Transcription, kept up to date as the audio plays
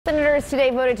Senators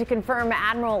today voted to confirm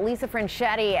Admiral Lisa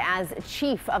Franchetti as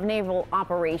Chief of Naval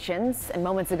Operations, and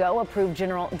moments ago approved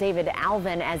General David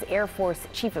Alvin as Air Force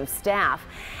Chief of Staff.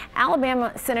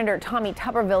 Alabama Senator Tommy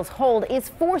Tuberville's hold is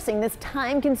forcing this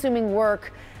time-consuming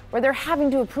work where they're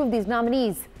having to approve these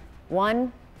nominees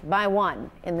one by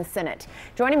one in the Senate.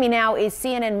 Joining me now is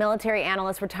CNN military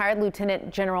analyst, retired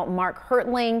Lieutenant General Mark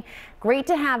Hertling. Great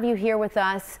to have you here with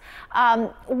us.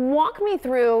 Walk me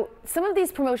through some of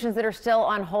these promotions that are still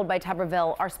on hold by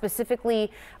Tuberville are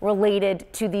specifically related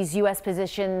to these U.S.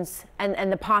 positions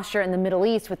and the posture in the Middle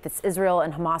East with this Israel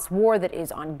and Hamas war that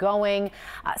is ongoing.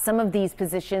 Some of these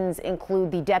positions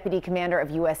include the Deputy Commander of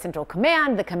U.S. Central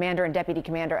Command, the Commander and Deputy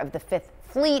Commander of the 5th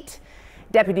Fleet,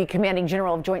 Deputy Commanding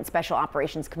General of Joint Special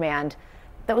Operations Command.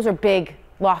 Those are big,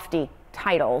 lofty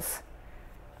titles.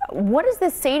 What does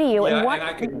this say to you? Yeah,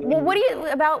 and what do you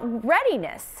about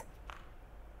readiness?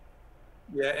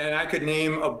 Yeah, and I could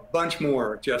name a bunch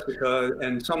more, Jessica,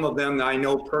 and some of them I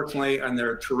know personally, and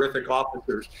they're terrific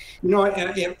officers. You know,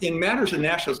 in matters of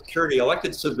national security,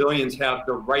 elected civilians have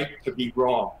the right to be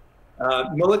wrong.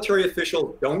 Military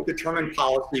officials don't determine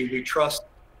policy. We trust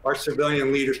our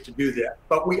civilian leaders to do that.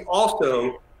 But we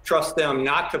also trust them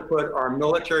not to put our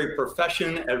military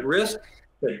profession at risk,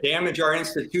 to damage our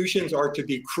institutions, or to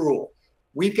be cruel.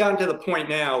 We've gotten to the point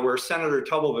now where Senator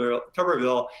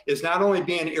Tuberville is not only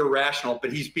being irrational,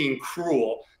 but he's being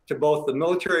cruel to both the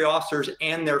military officers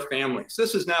and their families.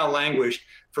 This has now languished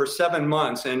for 7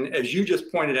 months. And as you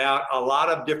just pointed out, a lot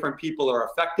of different people are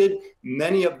affected.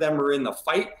 Many of them are in the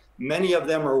fight. Many of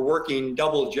them are working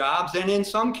double jobs, and in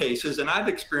some cases, and I've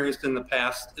experienced in the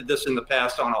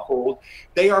past on a hold,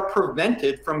 they are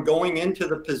prevented from going into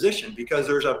the position because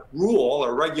there's a rule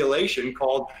or regulation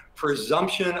called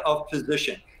presumption of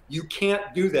position. You can't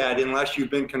do that unless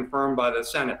you've been confirmed by the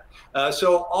Senate.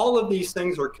 So all of these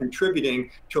things are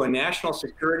contributing to a national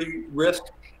security risk,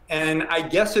 and I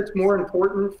guess it's more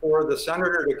important for the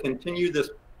senator to continue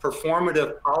this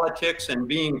performative politics and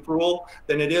being cruel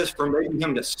than it is for maybe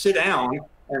him to sit down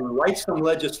and write some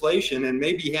legislation and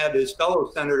maybe have his fellow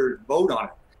senators vote on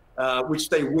it, which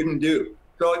they wouldn't do.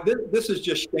 So this is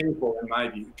just shameful in my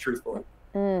view, truthfully.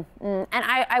 And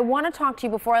I want to talk to you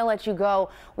before I let you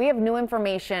go. We have new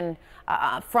information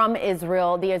from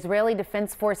Israel. The Israeli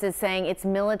Defense Forces saying its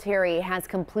military has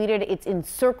completed its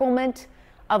encirclement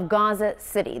of Gaza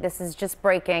City. This is just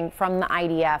breaking from the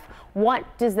IDF.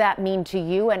 What does that mean to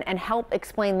you? And help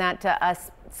explain that to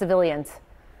us civilians.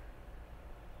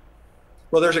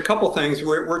 Well, there's a couple things.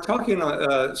 We're talking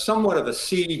somewhat of a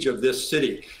siege of this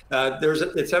city.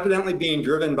 It's evidently being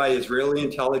driven by Israeli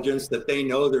intelligence that they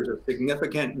know there's a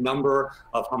significant number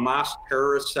of Hamas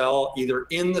terrorist cells either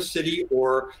in the city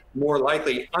or more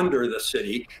likely under the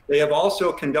city. They have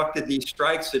also conducted these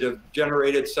strikes that have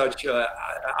generated such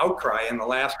outcry in the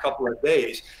last couple of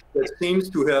days that seems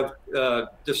to have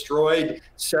destroyed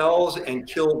cells and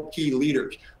killed key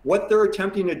leaders. What they're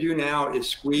attempting to do now is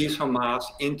squeeze Hamas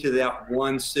into that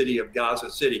one city of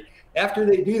Gaza City. After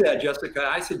they do that, Jessica,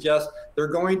 I suggest they're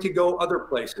going to go other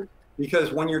places.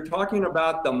 Because when you're talking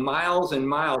about the miles and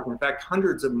miles, in fact,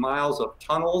 hundreds of miles of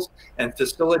tunnels and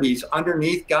facilities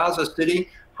underneath Gaza City,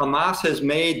 Hamas has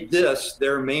made this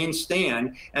their main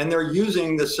stand, and they're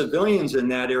using the civilians in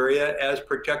that area as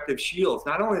protective shields,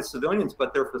 not only the civilians,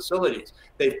 but their facilities.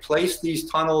 They've placed these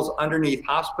tunnels underneath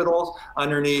hospitals,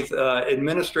 underneath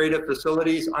administrative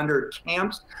facilities, under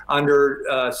camps,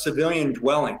 under civilian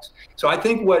dwellings. So I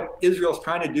think what Israel's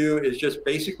trying to do is just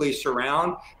basically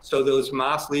surround so those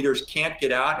Hamas leaders can't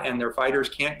get out and their fighters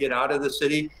can't get out of the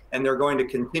city, and they're going to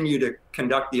continue to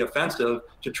conduct the offensive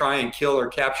to try and kill or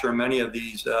capture many of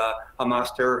these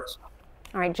Hamas terrorists.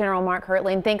 All right, General Mark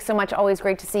Hertling, thanks so much. Always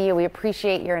great to see you. We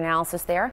appreciate your analysis there.